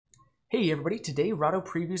Hey everybody, today Rahdo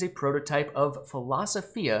previews a prototype of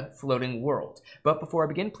Philosophia Floating World. But before I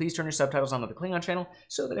begin, please turn your subtitles on to the Klingon channel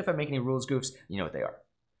so that if I make any rules goofs, you know what they are.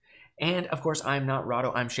 And of course, I'm not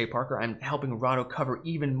Rahdo, I'm Shea Parker. I'm helping Rahdo cover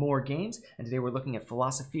even more games, and today we're looking at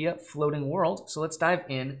Philosophia Floating World. So let's dive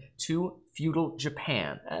in to feudal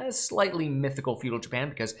Japan, a slightly mythical feudal Japan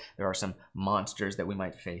because there are some monsters that we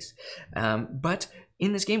might face. But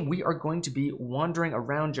in this game, we are going to be wandering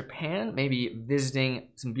around Japan, maybe visiting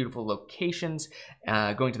some beautiful locations,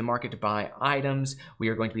 going to the market to buy items. We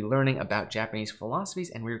are going to be learning about Japanese philosophies,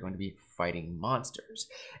 and we are going to be fighting monsters.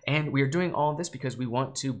 And we are doing all this because we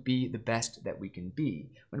want to be the best that we can be.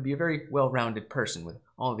 We want to be a very well-rounded person with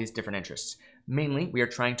all of these different interests. Mainly, we are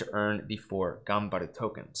trying to earn the 4 Gambaru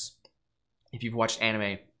tokens. If you've watched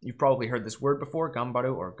anime, you've probably heard this word before,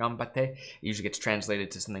 gambaru or gambate. It usually gets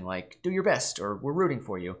translated to something like, do your best, or we're rooting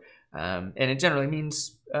for you. And it generally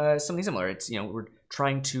means something similar. It's, we're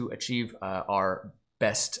trying to achieve our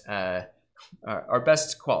best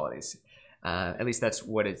qualities. At least that's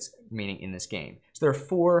what it's meaning in this game. So there are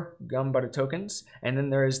 4 Gambaru tokens, and then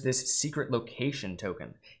there is this secret location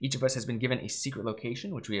token. Each of us has been given a secret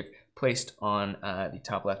location, which we have placed on the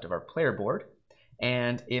top left of our player board.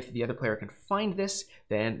 And if the other player can find this,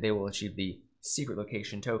 then they will achieve the secret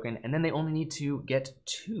location token, and then they only need to get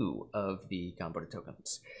 2 of the Gambaru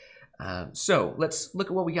tokens. So let's look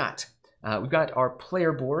at what we got. We've got our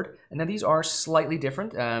player board, and now these are slightly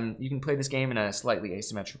different. You can play this game in a slightly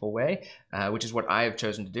asymmetrical way, which is what I have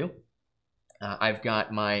chosen to do. I've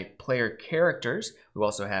got my player characters, who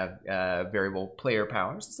also have variable player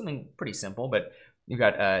powers. It's something pretty simple, but you've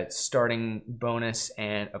got a starting bonus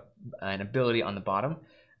and an ability on the bottom.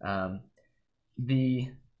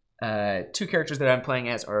 The 2 characters that I'm playing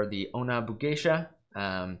as are the Onna Bugeisha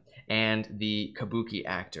and the Kabuki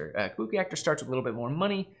actor. Kabuki actor starts with a little bit more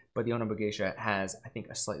money, but the Onna Bugeisha has, I think,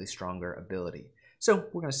 a slightly stronger ability. So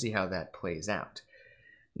we're going to see how that plays out.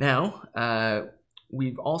 Now,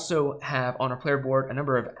 we've also have on our player board a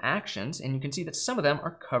number of actions, and you can see that some of them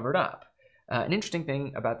are covered up. An interesting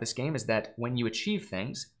thing about this game is that when you achieve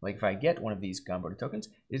things, like if I get one of these Gambaru tokens,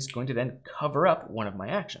 it's going to then cover up one of my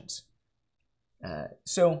actions. And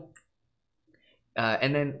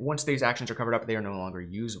then once these actions are covered up, they are no longer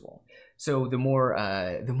usable. So the more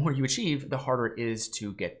you achieve, the harder it is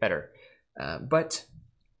to get better. But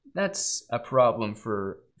that's a problem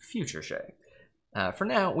for future Shea. For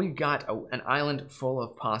now, we've got an island full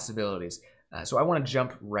of possibilities. So I want to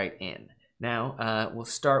jump right in. Now, we'll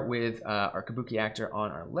start with our Kabuki actor on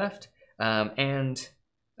our left. At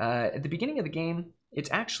the beginning of the game, it's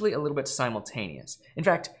actually a little bit simultaneous. In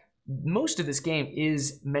fact, most of this game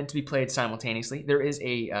is meant to be played simultaneously. There is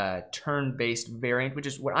a turn-based variant, which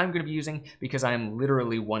is what I'm going to be using because I'm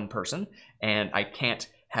literally one person, and I can't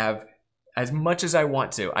have, as much as I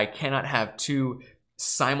want to, I cannot have 2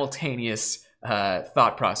 simultaneous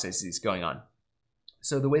thought processes going on.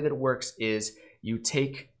 So the way that it works is you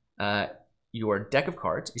take your deck of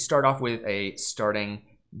cards. You start off with a starting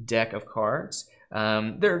deck of cards.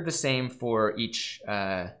 They're the same for each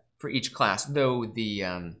class, though the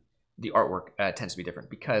artwork tends to be different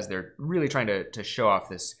because they're really trying to show off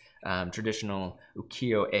this traditional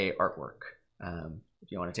ukiyo-e artwork.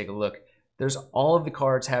 If you want to take a look, there's all of the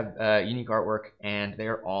cards have unique artwork, and they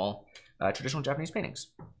are all traditional Japanese paintings.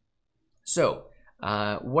 So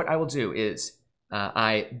what I will do is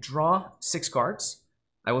I draw 6 cards.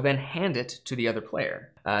 I will then hand it to the other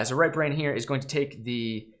player. So right brain here is going to take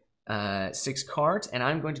the 6 cards, and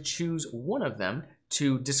I'm going to choose one of them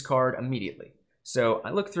to discard immediately. So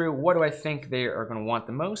I look through, what do I think they are going to want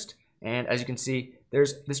the most? And as you can see,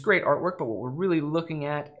 there's this great artwork, but what we're really looking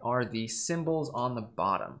at are the symbols on the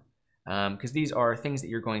bottom. Because these are things that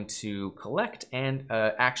you're going to collect and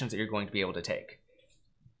actions that you're going to be able to take.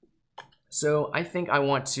 So I think I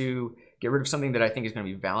want to get rid of something that I think is going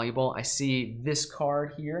to be valuable. I see this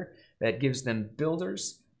card here that gives them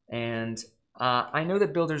builders, and I know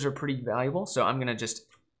that builders are pretty valuable, so I'm going to just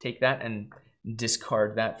take that and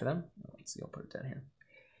discard that for them. Let's see, I'll put it down here.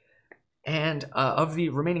 And of the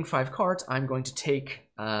remaining 5 cards, I'm going to take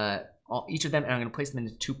each of them, and I'm going to place them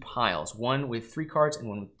into 2 piles, one with 3 cards and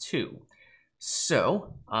one with 2.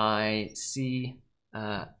 So I see.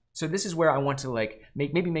 So this is where I want to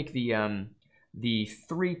maybe make the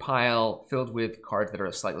 3 pile filled with cards that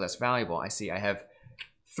are slightly less valuable. I see I have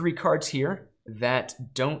 3 cards here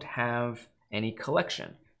that don't have any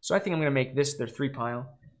collection. So I think I'm going to make this their 3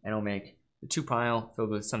 pile, and I'll make the 2 pile filled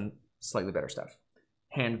with some slightly better stuff.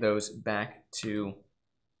 Hand those back to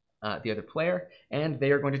the other player, and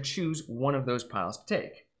they are going to choose one of those piles to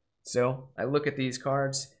take. So I look at these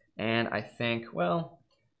cards, and I think, well,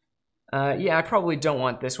 Yeah, I probably don't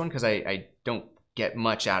want this one because I don't get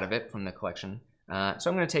much out of it from the collection. So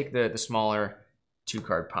I'm going to take the smaller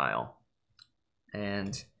 2-card pile.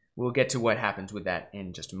 And we'll get to what happens with that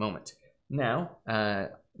in just a moment. Now,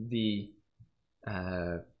 the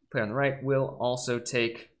player on the right will also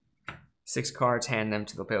take 6 cards, hand them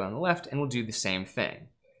to the player on the left, and we'll do the same thing.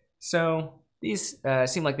 So these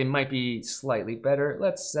seem like they might be slightly better.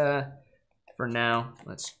 Let's, for now,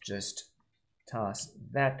 let's just toss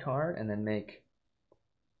that card and then make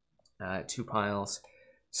 2 piles.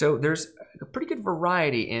 So there's a pretty good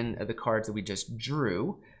variety in the cards that we just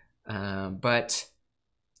drew, but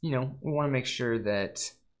you know, we want to make sure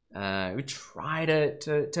that we try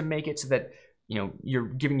to make it so that, you know, you're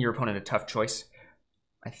giving your opponent a tough choice.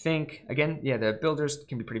 I think, again, yeah, the builders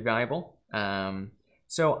can be pretty valuable.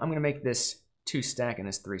 So I'm going to make this 2-stack and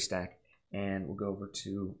this 3-stack, and we'll go over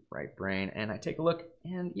to right brain, and I take a look,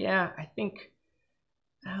 and yeah, I think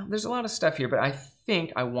there's a lot of stuff here, but I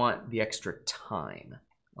think I want the extra time.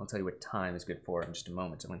 I'll tell you what time is good for in just a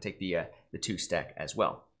moment. So I'm going to take the 2-stack as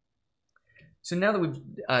well. So now that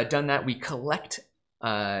we've done that, we collect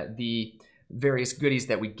the various goodies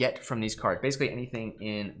that we get from these cards. Basically anything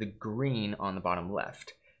in the green on the bottom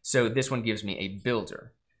left. So this one gives me a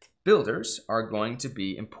builder. Builders are going to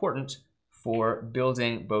be important for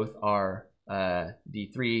building both our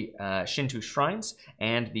the 3 Shinto shrines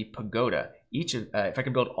and the pagoda. Each of, if I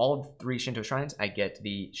can build all of the 3 Shinto shrines, I get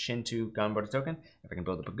the Shinto Ganboro token. If I can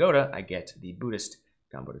build the pagoda, I get the Buddhist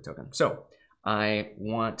Ganboro token. So I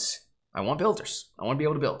want builders. I want to be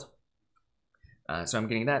able to build. So I'm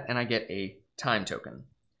getting that, and I get a time token.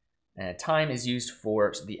 Time is used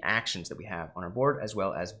for the actions that we have on our board, as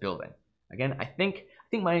well as building. Again, I think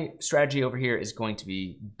my strategy over here is going to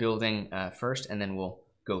be building first, and then we'll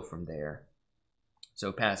go from there.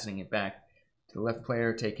 So passing it back to the left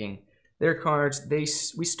player, taking their cards.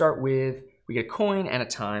 We start with, we get a coin and a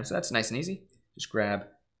time, so that's nice and easy. Just grab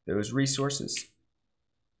those resources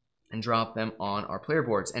and drop them on our player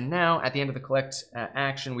boards. And now, at the end of the collect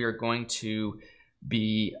action, we are going to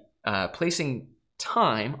be placing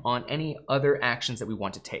time on any other actions that we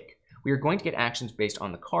want to take. We are going to get actions based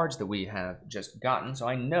on the cards that we have just gotten. So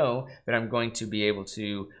I know that I'm going to be able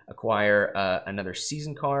to acquire another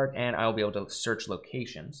season card, and I'll be able to search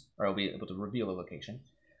locations, or I'll be able to reveal a location,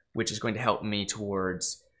 which is going to help me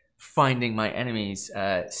towards finding my enemy's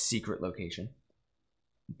secret location.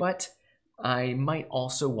 But I might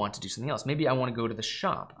also want to do something else. Maybe I want to go to the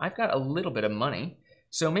shop. I've got a little bit of money,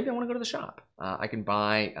 so maybe I want to go to the shop. I can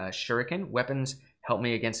buy shuriken. Weapons help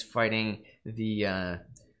me against fighting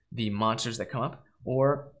the monsters that come up,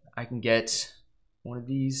 or I can get one of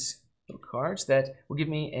these little cards that will give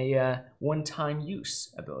me a one-time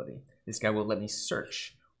use ability. This guy will let me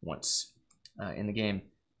search once in the game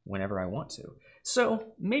whenever I want to.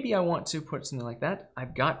 So maybe I want to put something like that.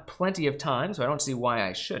 I've got plenty of time, so I don't see why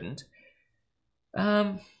I shouldn't.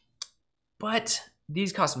 But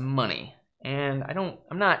these cost money, and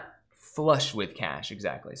I'm not flush with cash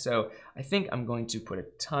exactly. So I think I'm going to put a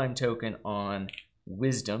time token on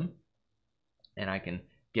wisdom, and I can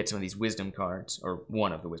get some of these wisdom cards, or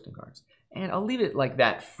one of the wisdom cards. And I'll leave it like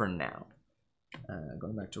that for now.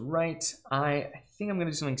 Going back to right, I think I'm going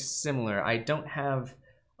to do something similar. I don't have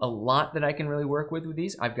a lot that I can really work with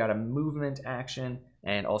these. I've got a movement action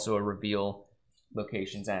and also a reveal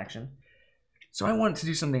locations action. So I wanted to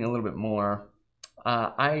do something a little bit more.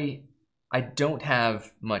 I don't have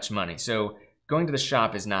much money, so going to the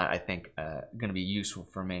shop is not, I think, going to be useful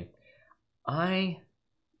for me.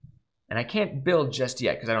 And I can't build just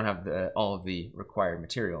yet because I don't have all of the required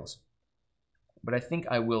materials. But I think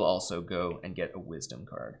I will also go and get a wisdom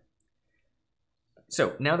card.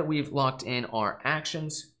 So now that we've locked in our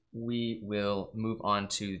actions, we will move on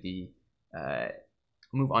to the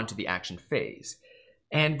action phase.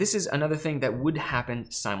 And this is another thing that would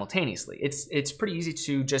happen simultaneously. It's pretty easy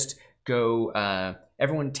to just go,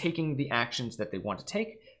 everyone taking the actions that they want to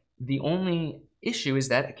take. The only issue is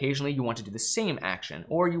that occasionally you want to do the same action,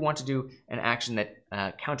 or you want to do an action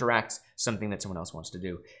that counteracts something that someone else wants to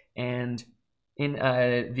do. And in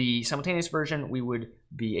the simultaneous version, we would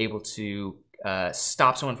be able to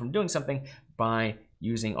stop someone from doing something by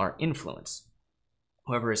using our influence.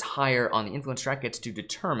 Whoever is higher on the influence track gets to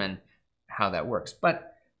determine how that works.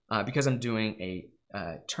 But because I'm doing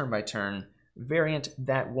a turn-by-turn variant,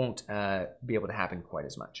 that won't be able to happen quite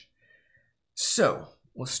as much. So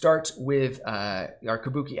we'll start with our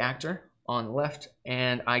Kabuki actor on the left,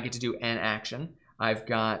 and I get to do an action. I've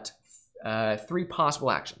got 3 possible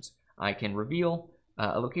actions. I can reveal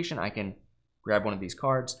a location, I can grab one of these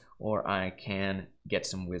cards, or I can get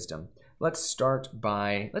some wisdom. Let's start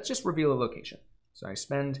by, let's just reveal a location. So I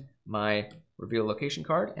spend my reveal location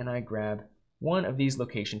card and I grab one of these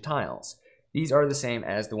location tiles. These are the same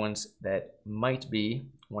as the ones that might be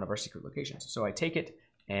one of our secret locations. So I take it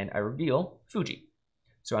and I reveal Fuji.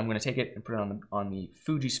 So I'm going to take it and put it on the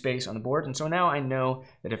Fuji space on the board. And so now I know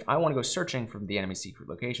that if I want to go searching for the enemy's secret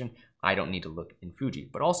location, I don't need to look in Fuji.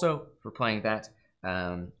 But also for playing that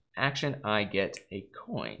action, I get a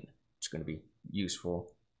coin, which is going to be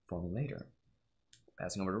useful for me later.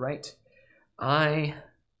 Passing over to right,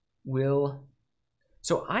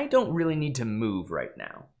 so I don't really need to move right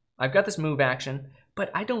now. I've got this move action,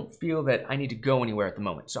 but I don't feel that I need to go anywhere at the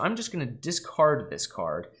moment. So I'm just going to discard this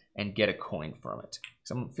card and get a coin from it.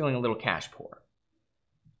 So I'm feeling a little cash poor.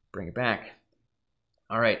 Bring it back.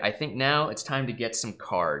 All right, I think now it's time to get some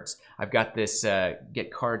cards. I've got this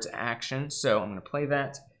get cards action, so I'm going to play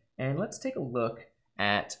that. And let's take a look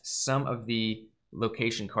at some of the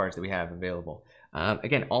location cards that we have available.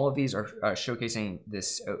 Again, all of these are showcasing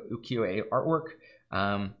this ukiyo-e artwork,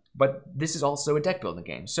 but this is also a deck building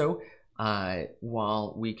game. So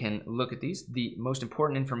while we can look at these, the most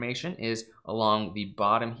important information is along the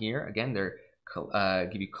bottom here. Again, they're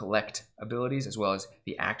give you collect abilities as well as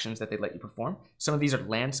the actions that they let you perform. Some of these are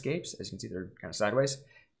landscapes, as you can see, they're kind of sideways.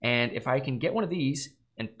 And if I can get one of these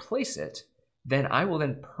and place it, then I will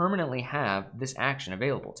then permanently have this action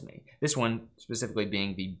available to me. This one specifically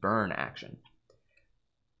being the burn action.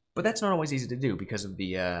 But that's not always easy to do because of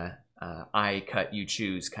the I cut, you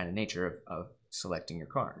choose kind of nature of selecting your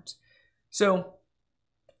cards. So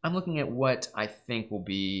I'm looking at what I think will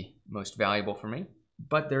be most valuable for me,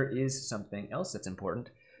 but there is something else that's important.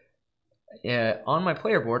 On my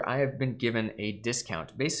player board, I have been given a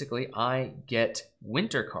discount. Basically, I get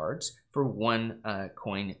winter cards for 1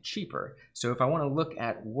 coin cheaper. So if I want to look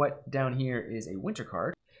at what down here is a winter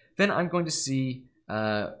card, then I'm going to see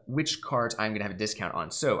which cards I'm going to have a discount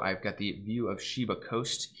on. So I've got the View of Shiba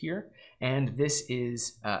Coast here, and this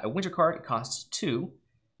is a winter card. It costs 2.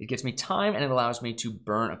 It gets me time, and it allows me to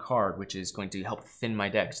burn a card, which is going to help thin my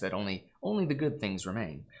deck so that only the good things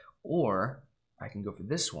remain. Or I can go for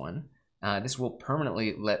this one. This will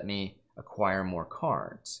permanently let me acquire more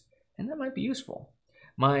cards, and that might be useful.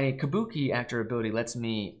 My Kabuki actor ability lets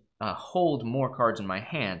me hold more cards in my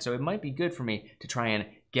hand, so it might be good for me to try and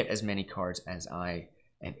get as many cards as I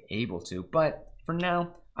am able to. But for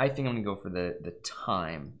now, I think I'm going to go for the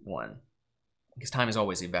time one, because time is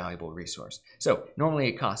always a valuable resource. So normally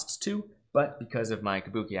it costs 2, but because of my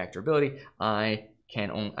Kabuki actor ability, I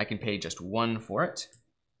can pay just 1 for it.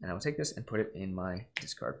 And I will take this and put it in my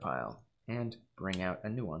discard pile and bring out a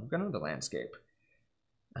new one. We've got another landscape.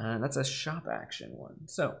 That's a shop action one.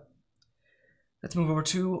 So let's move over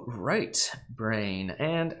to right brain.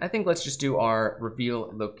 And I think let's just do our reveal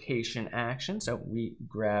location action. So we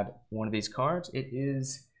grab one of these cards. It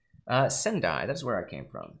is Sendai. That's where I came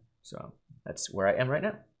from. So that's where I am right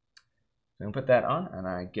now. So I'm going to put that on, and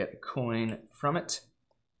I get a coin from it.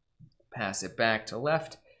 Pass it back to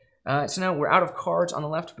left. So now we're out of cards on the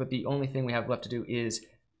left, but the only thing we have left to do is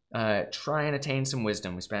try and attain some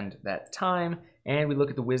wisdom. We spend that time, and we look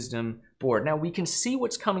at the wisdom board. Now, we can see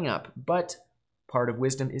what's coming up, but part of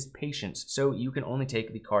wisdom is patience. So you can only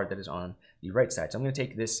take the card that is on the right side. So I'm going to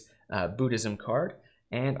take this Buddhism card,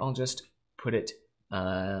 and I'll just put it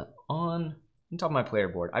on top of my player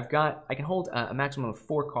board. I can hold a maximum of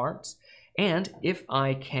 4 cards, and if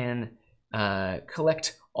I can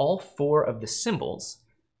collect all 4 of the symbols,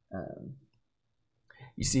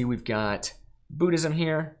 you see we've got Buddhism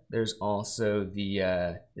here. There's also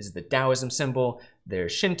this is the Taoism symbol.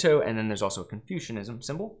 There's Shinto, and then there's also a Confucianism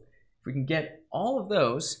symbol. If we can get all of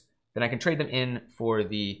those, then I can trade them in for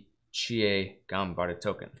the Shea Gambaru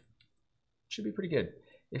token. Should be pretty good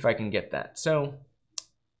if I can get that. So,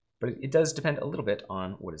 but it does depend a little bit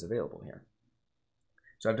on what is available here.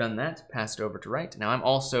 So I've done that, passed over to right. Now I'm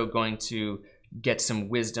also going to get some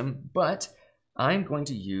wisdom, but I'm going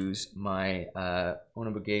to use my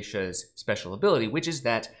Onobugeisha's special ability, which is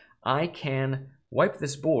that I can wipe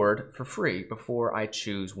this board for free before I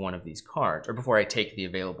choose one of these cards, or before I take the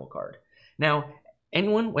available card. Now,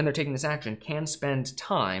 anyone, when they're taking this action, can spend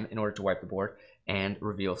time in order to wipe the board and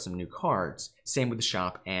reveal some new cards. Same with the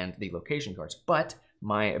shop and the location cards, but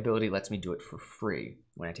my ability lets me do it for free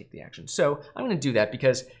when I take the action. So I'm going to do that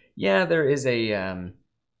because, yeah, there is a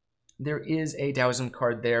Taoism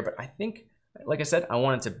card there, but I think, like I said, I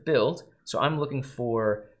wanted to build, so I'm looking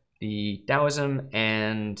for the Taoism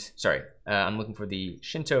and, I'm looking for the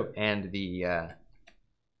Shinto and the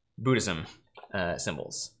Buddhism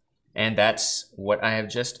symbols. And that's what I have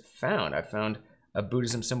just found. I found a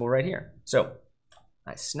Buddhism symbol right here. So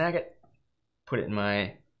I snag it, put it in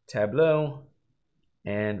my tableau,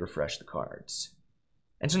 and refresh the cards.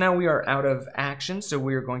 And so now we are out of action, so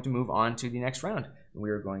we are going to move on to the next round.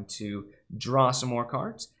 We are going to draw some more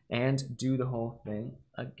cards and do the whole thing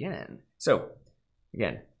again. So,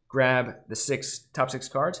 again, grab the top six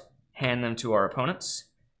cards, hand them to our opponents,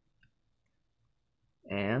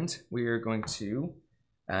 and we are going to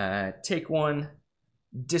take one,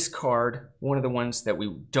 discard one of the ones that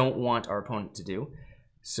we don't want our opponent to do.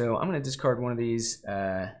 So I'm going to discard one of these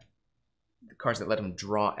cards that let him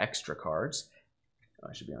draw extra cards. Oh,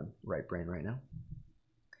 I should be on right brain right now.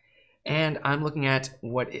 And I'm looking at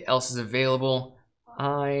what else is available.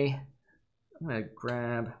 I'm going to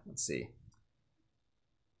grab, let's see.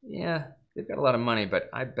 Yeah, they've got a lot of money, but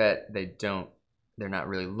I bet they're not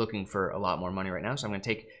really looking for a lot more money right now. So I'm going to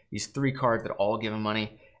take these 3 cards that all give them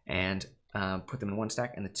money and put them in one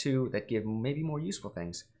stack, and the 2 that give maybe more useful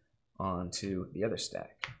things onto the other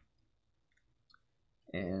stack.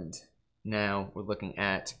 And now we're looking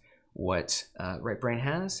at what Right Brain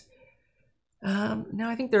has. Now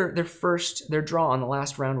I think their draw on the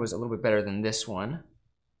last round was a little bit better than this one.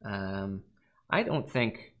 I don't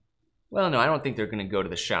think they're going to go to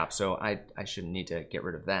the shop, so I shouldn't need to get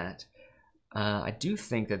rid of that. I do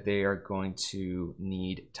think that they are going to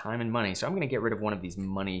need time and money, so I'm going to get rid of one of these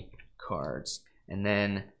money cards. And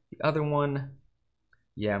then the other one,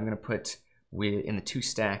 yeah, I'm going to put in the 2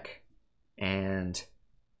 stack, and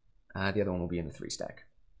the other one will be in the 3 stack.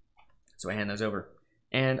 So I hand those over,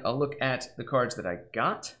 and I'll look at the cards that I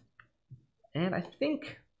got, and I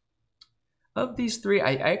think of these 3,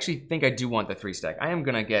 I actually think I do want the 3 stack. I am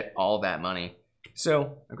going to get all that money.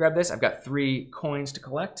 So I grab this. I've got 3 coins to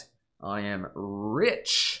collect. I am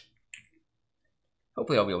rich.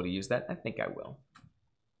 Hopefully I'll be able to use that. I think I will.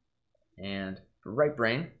 And for Right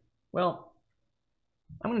Brain, well,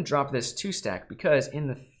 I'm going to drop this 2 stack because in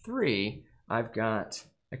the 3, I've got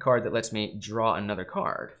a card that lets me draw another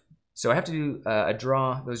card. So I have to do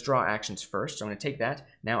those draw actions first. So I'm going to take that.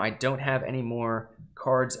 Now I don't have any more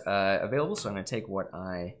cards available, so I'm going to take what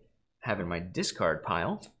I have in my discard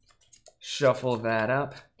pile, shuffle that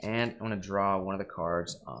up, and I'm going to draw one of the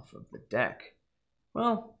cards off of the deck.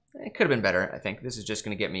 Well, it could have been better, I think. This is just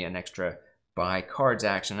going to get me an extra buy cards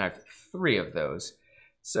action. I have 3 of those.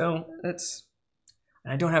 So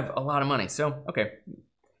I don't have a lot of money. So, okay,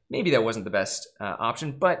 maybe that wasn't the best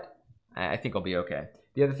option, but I think I'll be okay.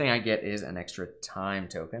 The other thing I get is an extra time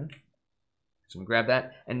token. So I'm going to grab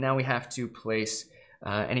that. And now we have to place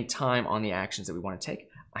any time on the actions that we want to take.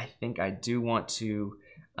 I think I do want to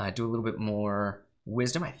do a little bit more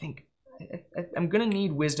wisdom. I think I'm going to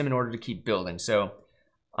need wisdom in order to keep building. So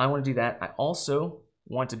I want to do that. I also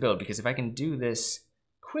want to build, because if I can do this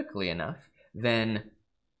quickly enough, then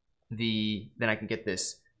I can get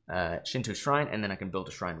this Shinto shrine, and then I can build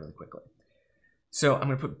a shrine really quickly. So I'm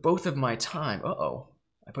going to put both of my time. Uh-oh.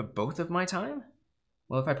 I put both of my time?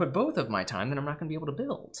 Well, if I put both of my time, then I'm not going to be able to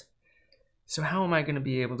build. So how am I going to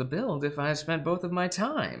be able to build if I spent both of my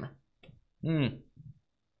time?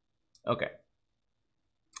 Okay.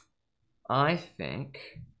 I think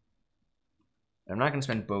I'm not going to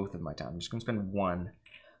spend both of my time. I'm just going to spend one.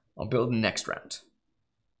 I'll build next round.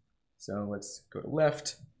 So let's go to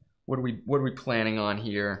left. What are we planning on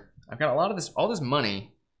here? I've got all this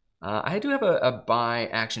money. I do have a buy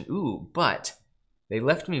action. Ooh, but they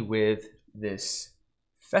left me with this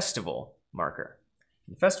festival marker.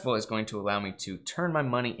 The festival is going to allow me to turn my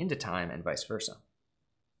money into time and vice versa.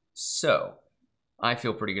 So I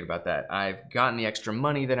feel pretty good about that. I've gotten the extra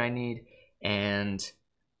money that I need, and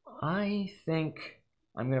I think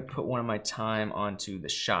I'm going to put one of my time onto the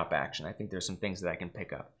shop action. I think there's some things that I can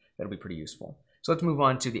pick up that'll be pretty useful. So let's move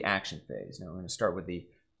on to the action phase. Now we're going to start with the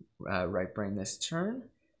right brain this turn,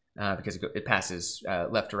 because it passes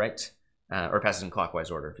left to right, or passes in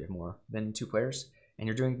clockwise order if you have more than 2 players. And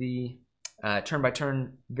you're doing the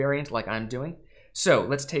turn-by-turn variant like I'm doing. So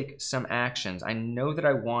let's take some actions. I know that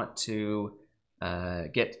I want to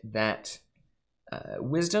get that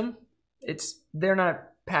wisdom. They're not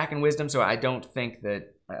packing wisdom, so I don't think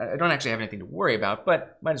that I don't actually have anything to worry about,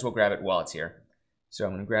 but might as well grab it while it's here. So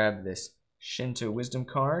I'm going to grab this Shinto wisdom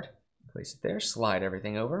card, place it there, slide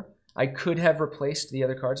everything over. I could have replaced the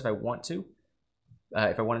other cards if I wanted to,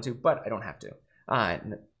 but I don't have to.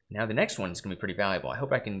 Now the next one is going to be pretty valuable. I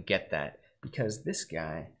hope I can get that, because this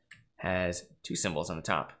guy has 2 symbols on the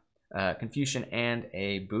top, Confucian and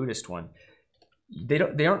a Buddhist one.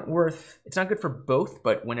 They aren't worth. It's not good for both,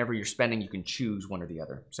 but whenever you're spending, you can choose one or the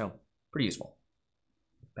other. So pretty useful.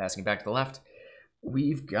 Passing it back to the left,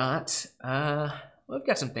 we've got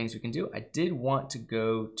some things we can do. I did want to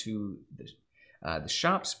go to the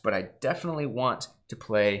shops, but I definitely want to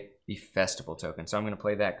play the festival token. So I'm going to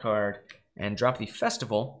play that card, and drop the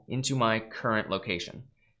festival into my current location.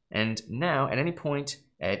 And now, at any point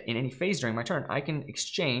in any phase during my turn, I can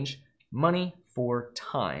exchange money for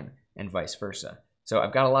time and vice versa. So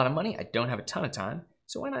I've got a lot of money. I don't have a ton of time.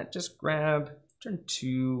 So why not just turn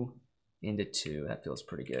 2 into 2? That feels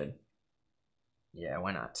pretty good. Yeah,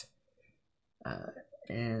 why not?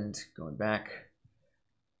 And going back,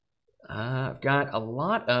 I've got a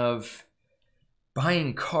lot of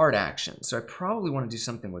buying card action, so I probably want to do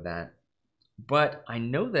something with that. But I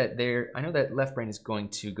know that Left Brain is going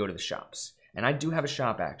to go to the shops, and I do have a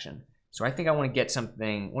shop action, so I think I want to get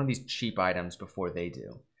one of these cheap items before they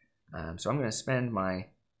do. So I'm going to spend my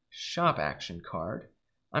shop action card.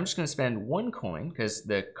 I'm just going to spend 1 coin because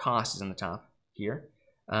the cost is on the top here.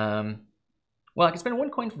 Well, I can spend 1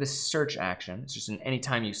 coin for the search action. It's just an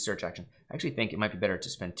anytime use search action. I actually think it might be better to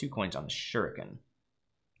spend 2 coins on the shuriken.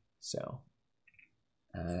 So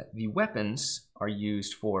the weapons are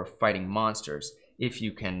used for fighting monsters. If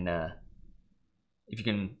you can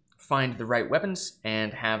find the right weapons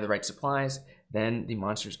and have the right supplies, then the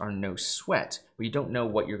monsters are no sweat. But you don't know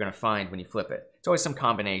what you're going to find when you flip it. It's always some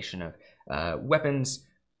combination of weapons,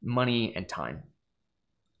 money, and time.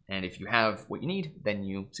 And if you have what you need, then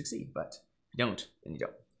you succeed. But if you don't, then you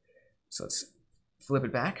don't. So let's flip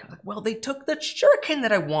it back. Well, they took the shuriken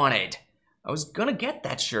that I wanted. I was going to get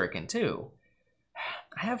that shuriken too.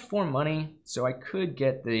 I have 4 money, so I could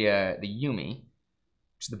get the Yumi,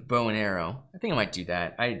 which is the bow and arrow. I think I might do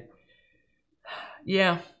that.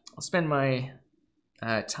 Yeah, I'll spend my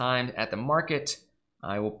time at the market.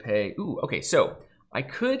 I will pay. Ooh, okay, so I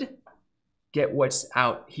could get what's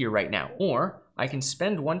out here right now, or I can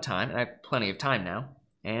spend 1 time, and I have plenty of time now,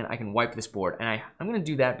 and I can wipe this board. And I'm going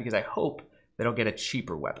to do that because I hope that I'll get a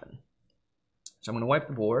cheaper weapon. So I'm going to wipe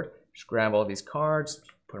the board, just grab all these cards,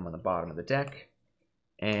 put them on the bottom of the deck,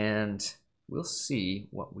 and we'll see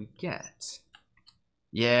what we get.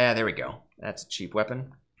 Yeah, there we go. That's a cheap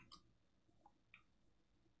weapon.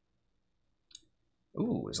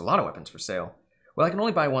 Ooh, there's a lot of weapons for sale. Well, I can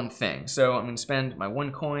only buy 1 thing, so I'm going to spend my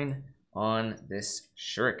 1 coin on this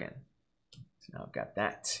shuriken. So now I've got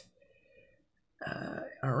that.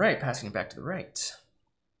 All right, passing it back to the right.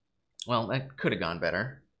 Well, that could have gone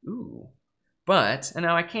better. Ooh. But, and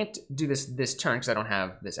now I can't do this turn because I don't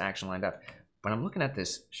have this action lined up. But I'm looking at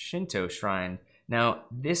this Shinto shrine. Now,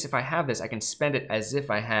 if I have this, I can spend it as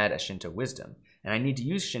if I had a Shinto wisdom. And I need to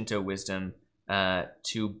use Shinto wisdom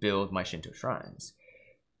to build my Shinto shrines.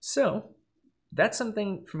 So, that's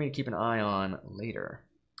something for me to keep an eye on later.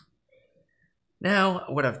 Now,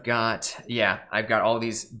 what I've got, yeah, I've got all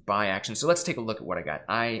these buy actions. So let's take a look at what I got.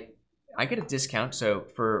 I get a discount, so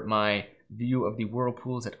for my view of the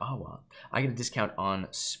whirlpools at Awa, I get a discount on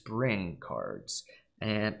spring cards.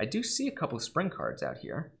 And I do see a couple of spring cards out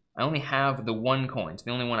here. I only have the 1 coin, so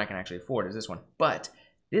the only one I can actually afford is this one. But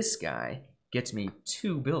this guy gets me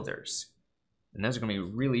 2 builders. And those are going to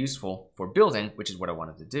be really useful for building, which is what I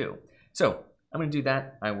wanted to do. So I'm going to do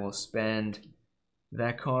that. I will spend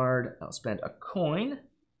that card. I'll spend a coin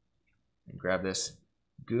and grab this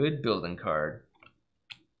good building card.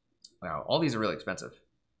 Wow, all these are really expensive.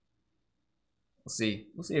 We'll see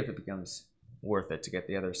if it becomes worth it to get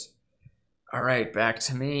the others. All right, back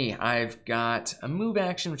to me. I've got a move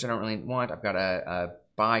action, which I don't really want. I've got a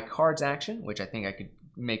buy cards action, which I think I could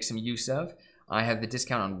make some use of. I have the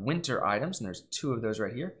discount on winter items, and there's 2 of those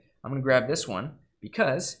right here. I'm going to grab this one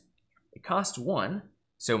because it costs 1,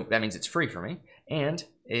 so that means it's free for me. And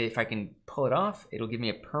if I can pull it off, it'll give me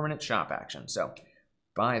a permanent shop action. So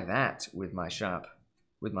buy that with my shop,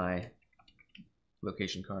 with my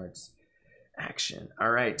location cards action.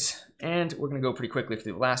 All right, and we're going to go pretty quickly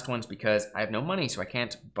through the last ones because I have no money, so I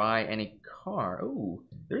can't buy any car. Oh,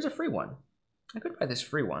 there's a free one. I could buy this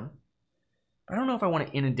free one. I don't know if I want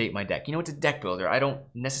to inundate my deck. You know, it's a deck builder. I don't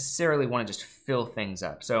necessarily want to just fill things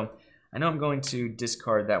up. So I know I'm going to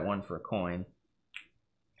discard that one for a coin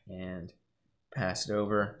and pass it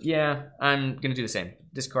over. Yeah, I'm going to do the same.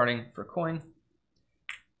 Discarding for a coin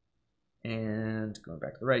and going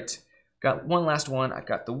back to the right. Got one last one. I've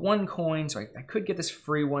got the 1 coin, so I could get this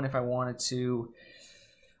free one if I wanted to.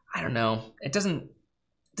 I don't know. It doesn't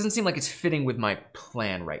seem like it's fitting with my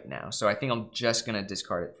plan right now. So I think I'm just going to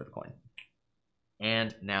discard it for the coin.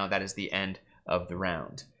 And now that is the end of the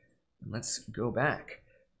round. Let's go back.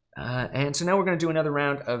 And so now we're going to do another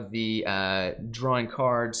round of the drawing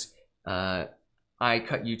cards, I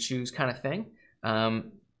cut, you choose kind of thing.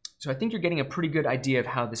 So I think you're getting a pretty good idea of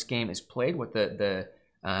how this game is played, what the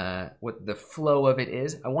flow of it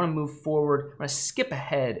is. I want to move forward. I'm going to skip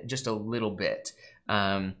ahead just a little bit.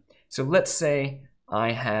 So let's say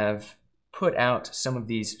I have put out some of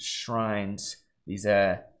these shrines, these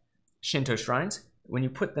Shinto shrines. When you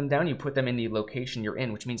put them down, you put them in the location you're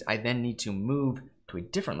in, which means I then need to move to a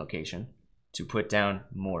different location to put down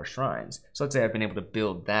more shrines. So let's say I've been able to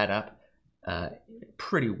build that up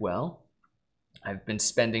pretty well. I've been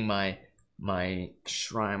spending my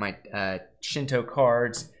Shinto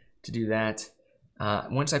cards to do that.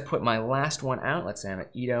 Once I put my last one out, let's say I'm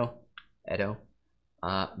at Edo,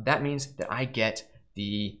 that means that I get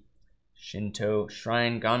the Shinto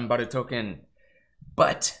Shrine Ganbaru token.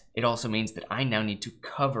 But it also means that I now need to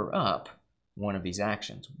cover up one of these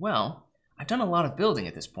actions. Well, I've done a lot of building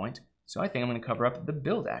at this point, so I think I'm going to cover up the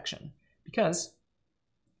build action, because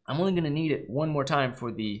I'm only going to need it one more time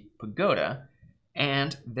for the pagoda,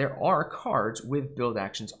 and there are cards with build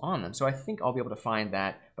actions on them. So I think I'll be able to find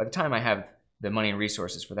that. By the time I have the money and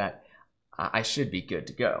resources for that, I should be good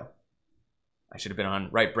to go. I should have been on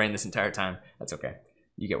right brain this entire time. That's okay.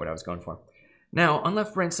 You get what I was going for. Now, on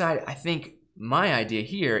left brain side, I think my idea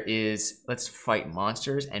here is let's fight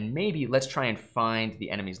monsters, and maybe let's try and find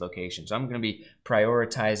the enemy's location. So I'm going to be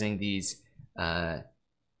prioritizing these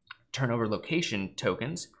turnover location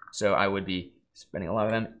tokens. So I would be spending a lot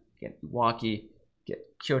of them. Get Iwaki, get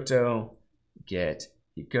Kyoto, get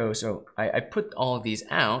Hiko. So I put all of these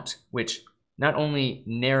out, which not only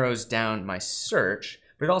narrows down my search,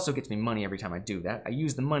 but it also gets me money every time I do that. I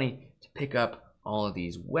use the money to pick up all of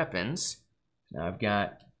these weapons. Now I've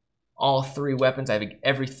got all 3 weapons. I have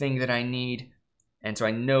everything that I need, and so I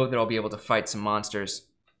know that I'll be able to fight some monsters.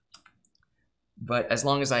 But as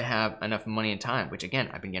long as I have enough money and time, which again,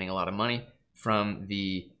 I've been getting a lot of money from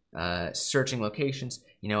the searching locations.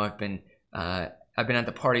 You know, I've been at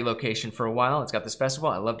the party location for a while. It's got this festival.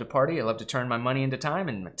 I love to party. I love to turn my money into time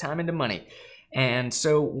and my time into money. And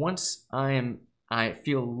so once I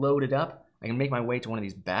feel loaded up, I can make my way to one of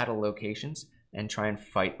these battle locations and try and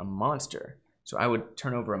fight a monster. So I would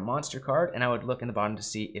turn over a monster card, and I would look in the bottom to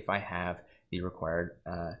see if I have the required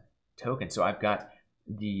token. So I've got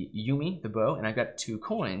the Yumi, the bow, and I've got 2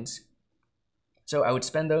 coins. So I would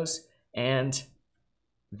spend those, and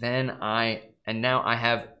then now I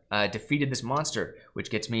have defeated this monster,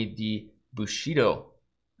 which gets me the Bushido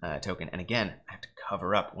token. And again, I have to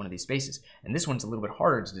cover up one of these spaces. And this one's a little bit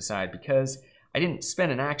harder to decide because I didn't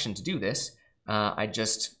spend an action to do this. I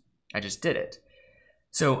just did it.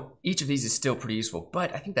 So each of these is still pretty useful,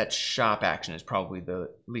 but I think that shop action is probably the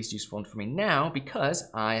least useful for me now because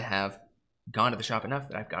I have gone to the shop enough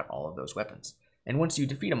that I've got all of those weapons. And once you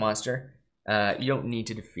defeat a monster, you don't need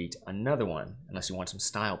to defeat another one unless you want some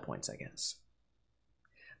style points, I guess.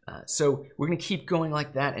 So we're going to keep going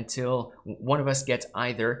like that until one of us gets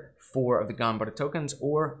either 4 of the Ganbaru tokens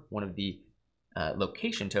or one of the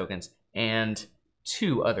location tokens and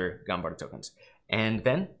 2 other Ganbaru tokens. And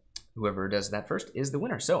then whoever does that first is the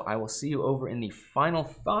winner. So I will see you over in the final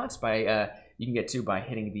thoughts you can get to by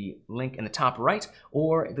hitting the link in the top right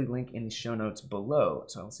or the link in the show notes below.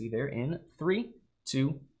 So I'll see you there in 3,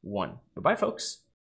 2, 1. Bye-bye, folks.